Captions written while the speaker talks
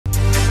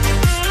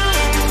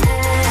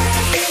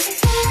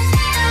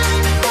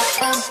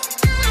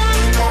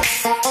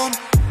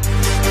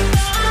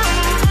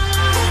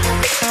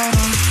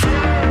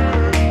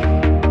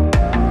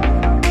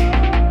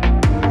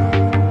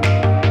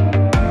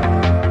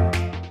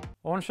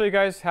want to show you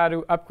guys how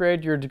to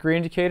upgrade your degree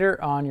indicator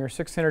on your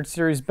 600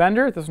 series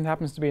bender. This one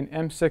happens to be an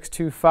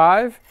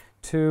M-625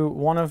 to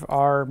one of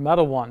our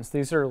metal ones.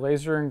 These are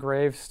laser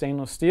engraved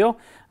stainless steel.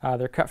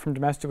 They're cut from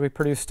domestically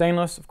produced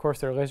stainless. Of course,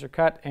 they're laser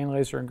cut and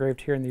laser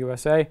engraved here in the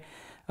USA.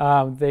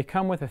 They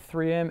come with a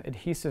 3M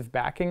adhesive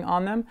backing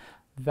on them.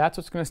 That's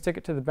what's going to stick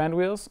it to the bend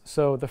wheels.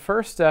 So the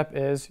first step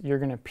is you're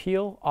going to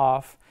peel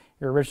off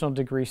your original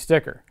degree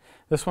sticker.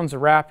 This one's a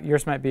wrap,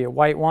 yours might be a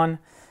white one.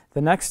 The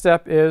next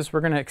step is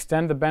we're going to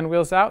extend the bend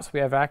wheels out so we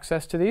have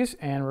access to these,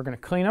 and we're going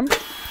to clean them.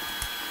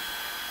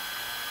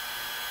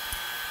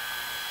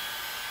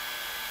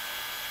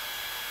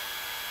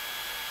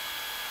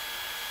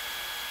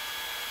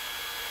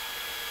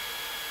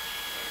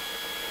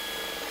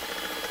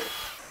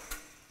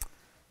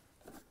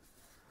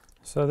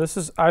 So this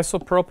is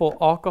isopropyl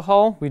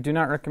alcohol. We do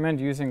not recommend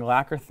using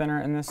lacquer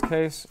thinner in this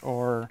case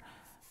or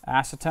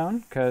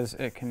acetone because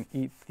it can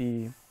eat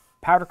the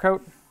powder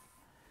coat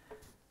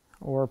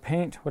or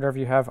paint, whatever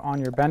you have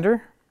on your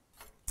bender.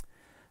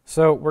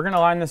 So we're going to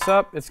line this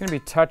up. It's going to be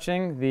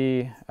touching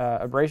the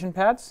abrasion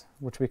pads,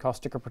 which we call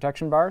sticker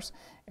protection bars,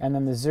 and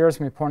then the zero is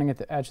going to be pointing at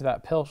the edge of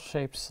that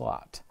pill-shaped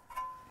slot.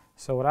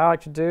 So what I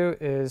like to do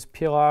is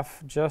peel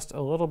off just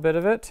a little bit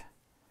of it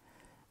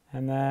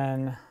and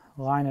then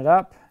line it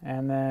up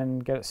and then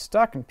get it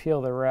stuck and peel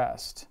the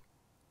rest.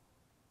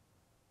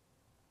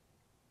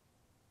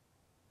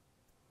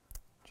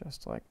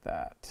 Just like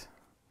that.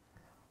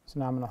 So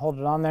now I'm going to hold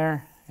it on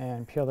there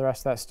and peel the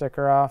rest of that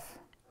sticker off.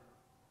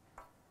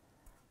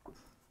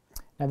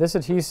 Now this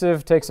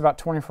adhesive takes about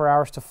 24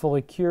 hours to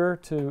fully cure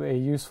to a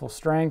useful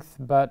strength,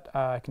 but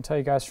I can tell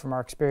you guys from our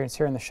experience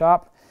here in the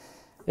shop,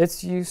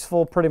 it's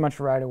useful pretty much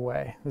right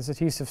away. This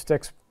adhesive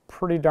sticks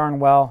pretty darn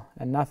well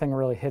and nothing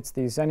really hits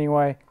these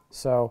anyway,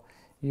 so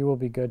you will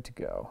be good to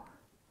go.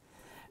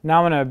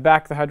 Now I'm going to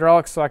back the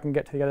hydraulics so I can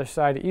get to the other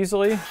side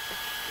easily.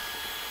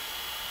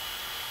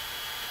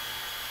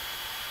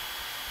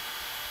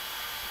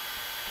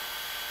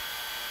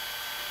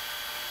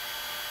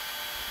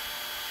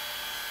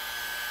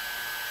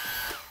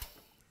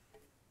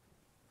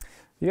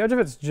 The edge of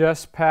it's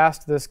just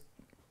past this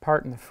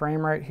part in the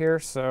frame right here,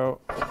 so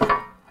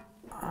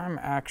I'm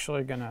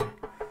actually going to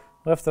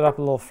lift it up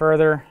a little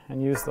further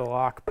and use the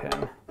lock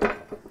pin.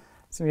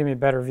 It's going to give me a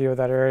better view of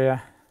that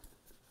area.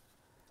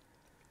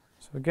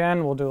 So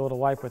again, we'll do a little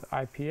wipe with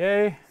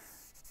IPA.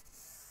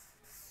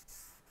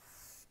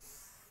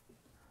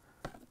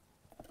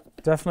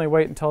 Definitely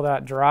wait until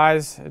that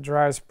dries. It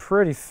dries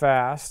pretty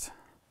fast.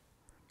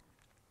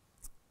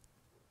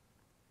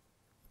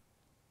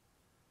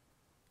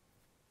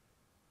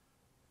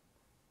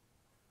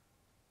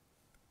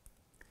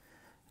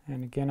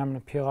 And again, I'm going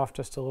to peel off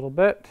just a little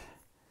bit,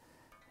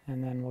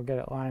 and then we'll get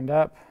it lined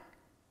up.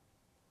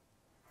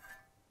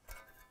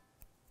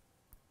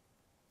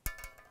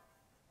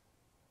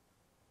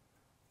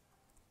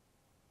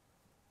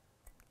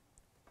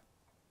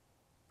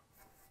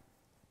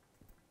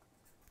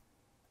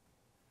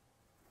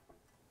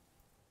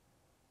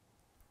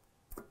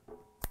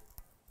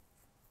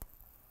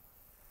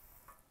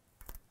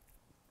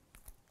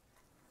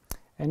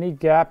 Any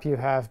gap you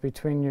have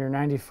between your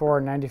 94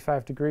 and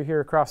 95 degree here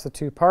across the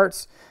two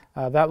parts,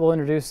 that will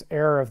introduce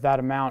error of that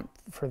amount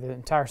for the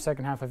entire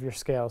second half of your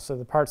scale. So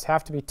the parts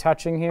have to be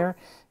touching here.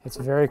 It's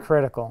very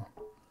critical.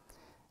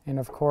 And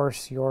of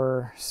course,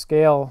 your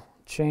scale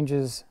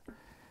changes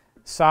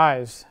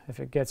size if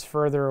it gets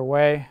further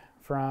away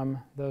from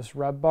those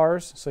rub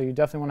bars. So you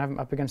definitely want to have them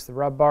up against the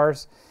rub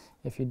bars.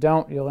 If you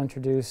don't, you'll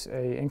introduce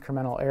an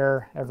incremental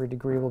error. Every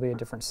degree will be a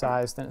different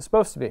size than it's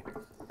supposed to be.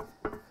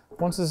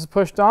 Once this is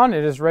pushed on,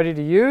 it is ready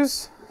to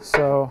use,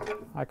 so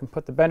I can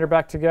put the bender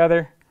back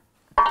together.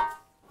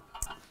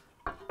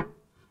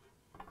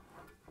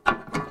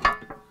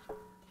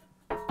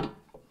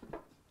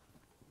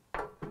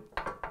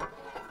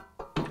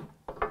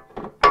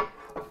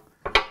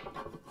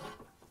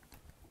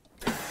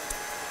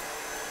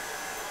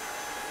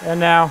 And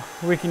now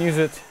we can use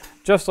it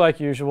just like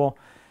usual.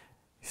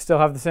 You still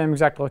have the same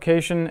exact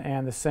location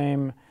and the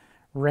same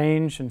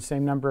range and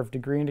same number of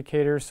degree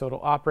indicators, so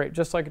it'll operate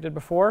just like it did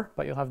before,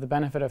 but you'll have the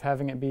benefit of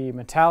having it be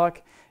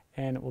metallic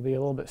and it will be a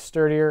little bit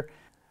sturdier.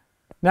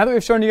 Now that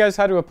we've shown you guys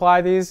how to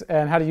apply these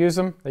and how to use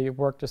them, they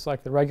work just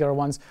like the regular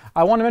ones,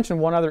 I want to mention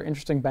one other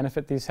interesting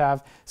benefit these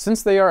have.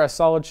 Since they are a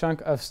solid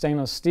chunk of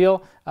stainless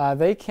steel,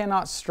 they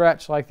cannot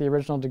stretch like the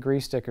original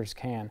degree stickers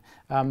can.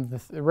 The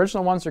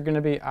original ones are going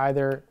to be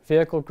either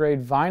vehicle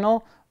grade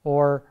vinyl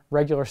or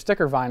regular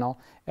sticker vinyl,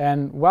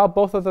 and while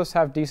both of those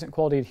have decent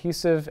quality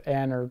adhesive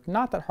and are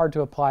not that hard to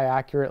apply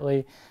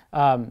accurately,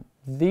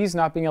 these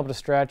not being able to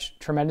stretch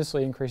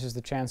tremendously increases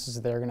the chances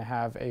that they're going to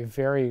have a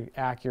very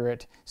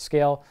accurate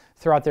scale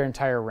throughout their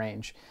entire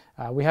range.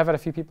 We have had a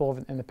few people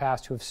in the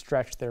past who have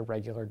stretched their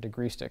regular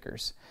degree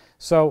stickers.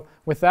 So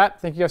with that,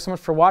 thank you guys so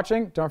much for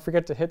watching. Don't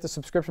forget to hit the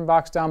subscription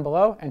box down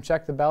below and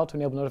check the bell to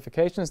enable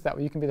notifications. That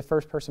way you can be the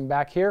first person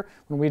back here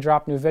when we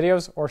drop new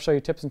videos or show you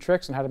tips and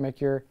tricks on how to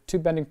make your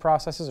tube bending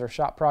processes or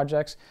shop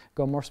projects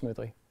go more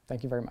smoothly.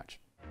 Thank you very much.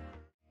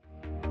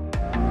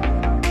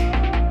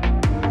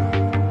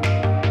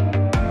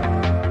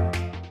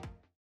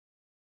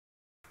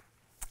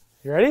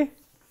 You ready?